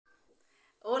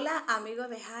Hola amigos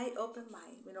de High Open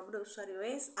Mind, mi nombre de usuario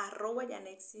es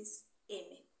 @yanexism.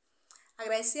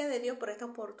 Agradecida de Dios por esta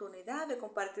oportunidad de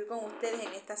compartir con ustedes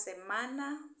en esta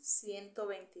semana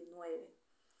 129.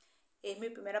 Es mi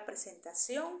primera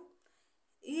presentación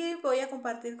y voy a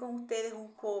compartir con ustedes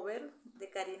un cover de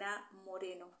Karina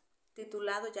Moreno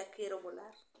titulado Ya quiero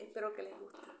volar. Espero que les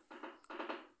guste.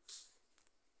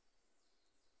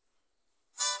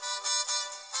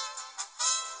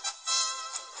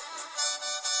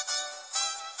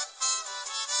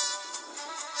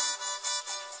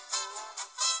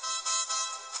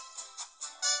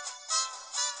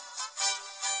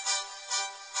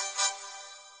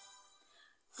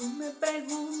 Tú me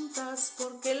preguntas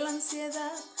por qué la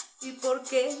ansiedad y por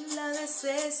qué la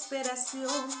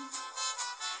desesperación.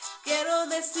 Quiero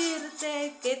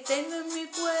decirte que tengo en mi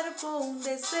cuerpo un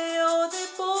deseo de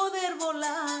poder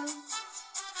volar.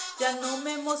 Ya no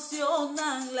me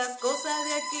emocionan las cosas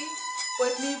de aquí,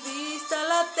 pues mi vista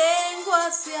la tengo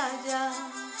hacia allá.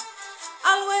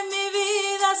 Algo en mi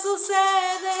vida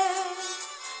sucede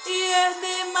y es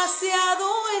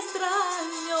demasiado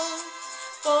extraño,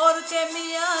 porque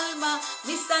mi alma,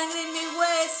 mi sangre y mis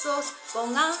huesos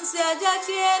con ansia ya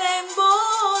quieren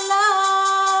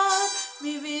volar.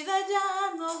 Mi vida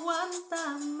ya no aguanta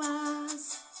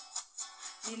más,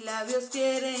 mis labios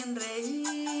quieren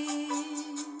reír.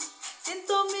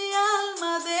 Siento mi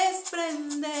alma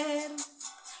desprender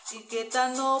y que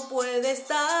tal no puede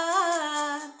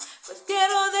estar. Pues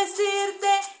quiero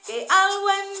decirte que algo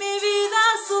en mi vida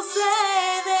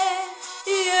sucede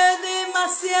y es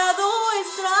demasiado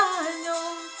extraño,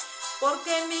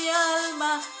 porque mi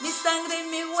alma, mi sangre y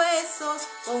mis huesos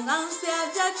con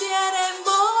ansia ya quieren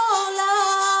volar.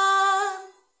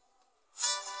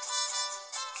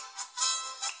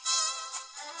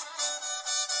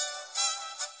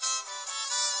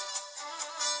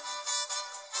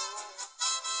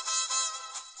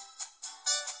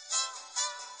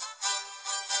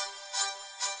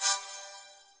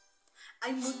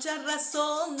 Hay muchas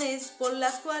razones por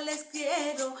las cuales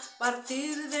quiero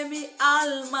partir de mi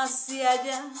alma hacia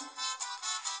allá.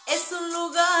 Es un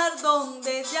lugar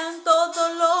donde llanto,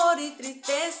 dolor y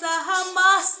tristeza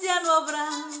jamás ya no habrá.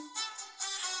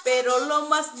 Pero lo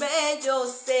más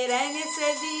bello será en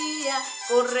ese día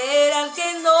correr al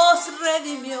que nos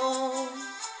redimió.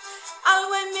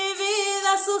 Algo en mi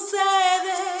vida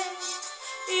sucede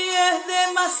y es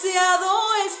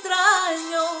demasiado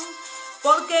extraño,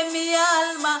 porque mi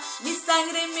alma, mi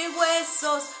sangre y mis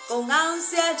huesos con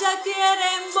ansia ya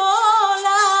quieren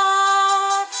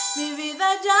volar. Mi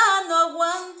vida ya no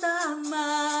aguanta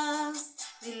más,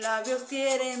 mis labios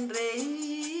quieren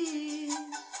reír.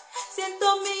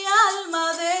 Siento mi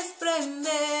alma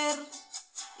desprender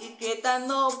y que tal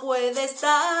no puede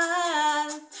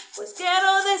estar. Pues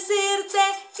quiero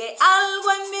decirte que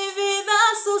algo en mi vida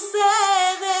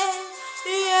sucede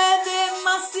y es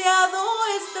demasiado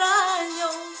extraño,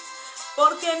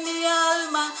 porque mi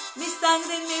alma, mi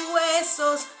sangre y mis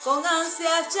huesos con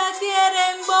ansias ya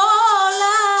quieren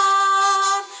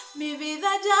volar. Mi vida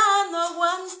ya no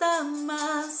aguanta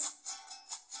más,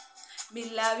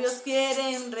 mis labios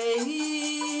quieren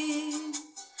reír.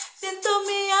 Siento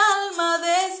mi alma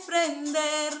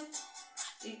desprender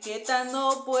y que tal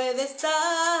no puede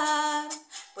estar.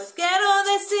 Pues quiero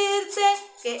decirte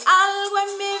que algo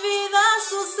en mi vida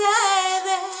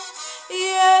sucede y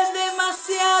es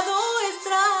demasiado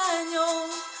extraño,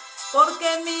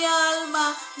 porque mi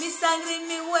alma, mi sangre y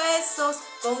mis huesos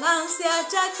con ansia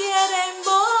ya quieren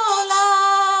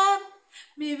volar.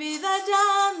 Mi vida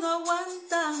ya no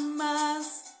aguanta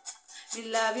más, mis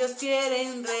labios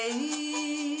quieren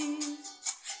reír.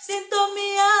 Siento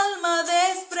mi alma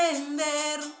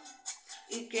desprender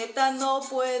y que tal no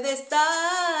puede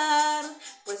estar.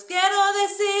 Pues quiero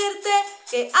decirte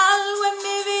que algo en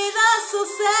mi vida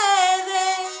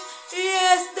sucede y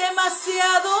es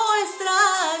demasiado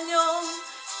extraño,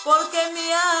 porque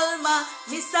mi alma,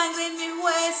 mi sangre y mis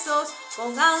huesos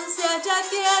con ansia ya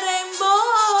quieren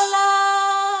volar.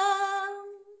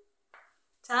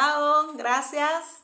 Chao, gracias.